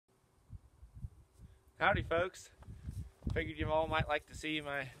Howdy folks, figured you all might like to see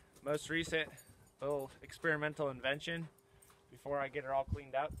my most recent little experimental invention before I get it all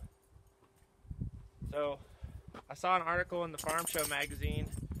cleaned up. So I saw an article in the Farm Show magazine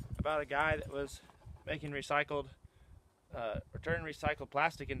about a guy that was making return recycled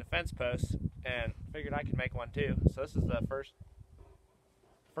plastic into fence posts, and figured I could make one too. So this is the first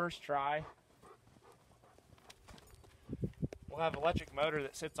try. We'll have an electric motor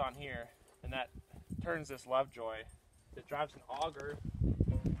that sits on here, and that turns this Lovejoy. It drives an auger.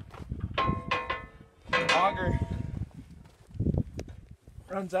 The auger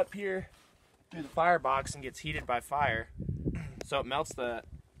runs up here through the firebox and gets heated by fire, so it melts the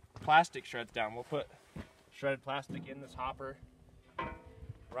plastic shreds down. We'll put shredded plastic in this hopper,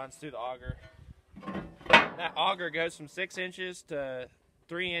 runs through the auger. That auger goes from 6 inches to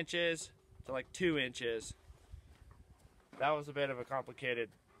 3 inches to like 2 inches. That was a bit of a complicated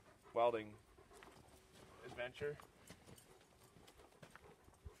welding adventure.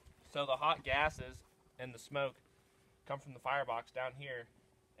 So the hot gases and the smoke come from the firebox down here,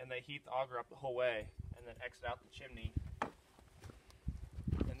 and they heat the auger up the whole way and then exit out the chimney.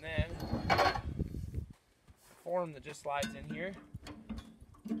 And then a form that just slides in here,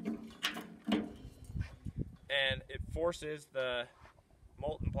 and it forces the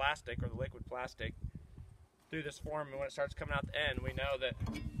molten plastic or the liquid plastic through this form, and when it starts coming out the end, we know that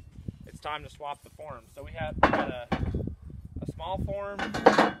it's time to swap the form. So we had a small form, and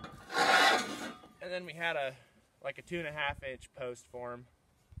then we had like a 2.5 inch post form.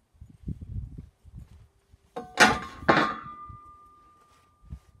 I'll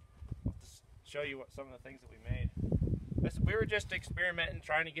show you some of the things that we made. We were just experimenting,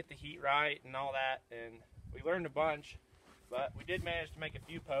 trying to get the heat right and all that, and we learned a bunch, but we did manage to make a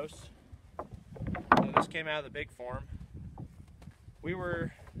few posts. So this came out of the big form. We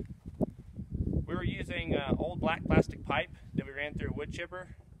were using old black plastic pipe that we ran through a wood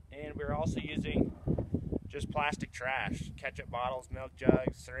chipper, and we were also using just plastic trash, ketchup bottles, milk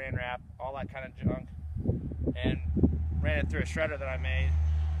jugs, saran wrap, all that kind of junk, and ran it through a shredder that I made.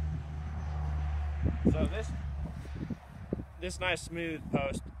 So this nice smooth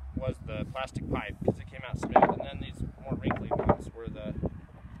post was the plastic pipe because it came out smooth, and then these more wrinkly ones were the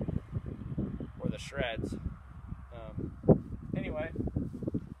shreds. Anyway,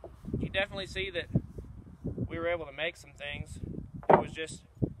 you definitely see that we were able to make some things. It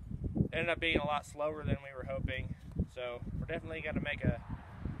ended up being a lot slower than we were hoping. So we're definitely going to make a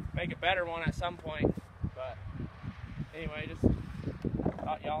better one at some point. But anyway, just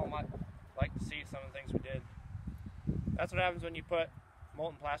thought y'all might like to see some of the things we did. That's what happens when you put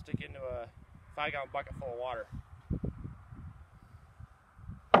molten plastic into a 5-gallon bucket full of water.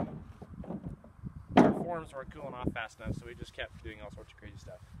 Forms were cooling off fast enough, so we just kept doing all sorts of crazy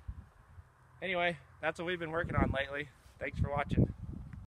stuff. Anyway, that's what we've been working on lately. Thanks for watching.